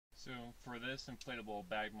So for this inflatable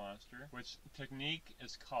bag monster, which technique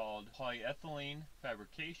is called polyethylene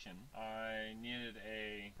fabrication, I needed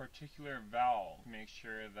a particular valve to make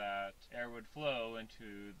sure that air would flow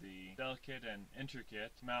into the delicate and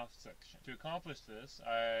intricate mouth section. To accomplish this,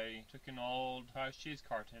 I took an old cottage cheese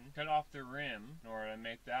carton, cut off the rim in order to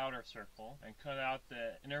make the outer circle, and cut out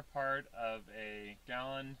the inner part of a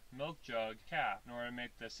gallon milk jug cap in order to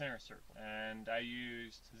make the center circle. And I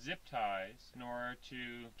used zip ties in order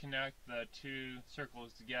to connect the two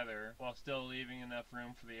circles together while still leaving enough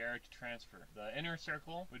room for the air to transfer. The inner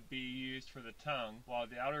circle would be used for the tongue, while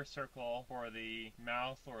the outer circle for the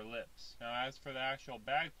mouth or lips. Now as for the actual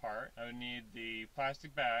bag part, I would need the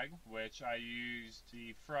plastic bag, which I used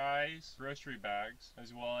the Fry's grocery bags,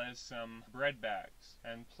 as well as some bread bags.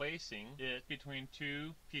 And placing it between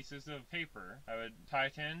two pieces of paper, I would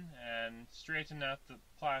tighten and straighten out the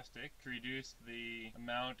plastic to reduce the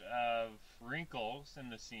amount of wrinkles in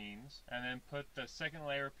the seams, and then put the second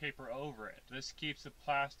layer of paper over it. This keeps the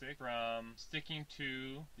plastic from sticking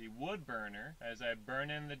to the wood burner as I burn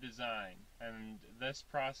in the design, and this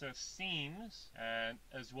process seams and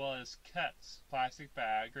as well as cuts plastic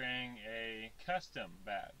bag, creating a custom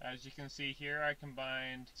bag. As you can see here, I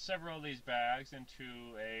combined several of these bags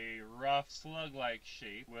into a rough slug-like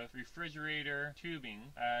shape with refrigerator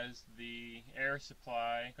tubing as the air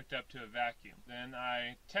supply hooked up to a vacuum. Then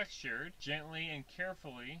I textured, gently and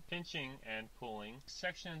carefully pinching and pulling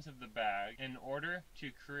sections of the bag in order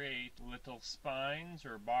to create little spines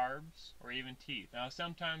or barbs or even teeth. Now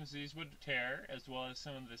sometimes these would tear, as well as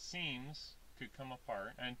some of the seams could come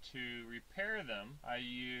apart, and to repair them I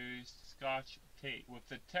used Scotch Tape. With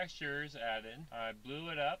the textures added, I blew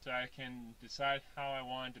it up so I can decide how I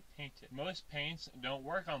wanted to paint it. Most paints don't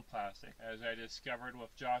work on plastic, as I discovered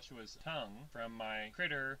with Joshua's tongue from my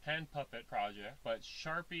critter hand puppet project, but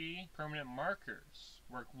Sharpie permanent markers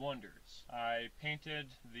work wonders. I painted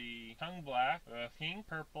the tongue black with pink,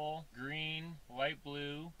 purple, green, light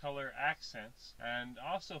blue color accents, and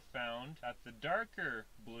also found that the darker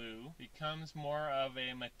blue becomes more of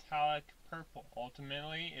a metallic purple.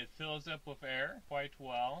 Ultimately, it fills up with air quite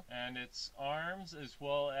well, and its arms as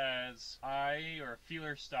well as eye or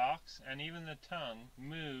feeler stalks and even the tongue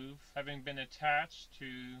move, having been attached to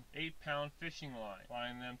 8-pound fishing line,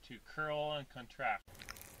 allowing them to curl and contract.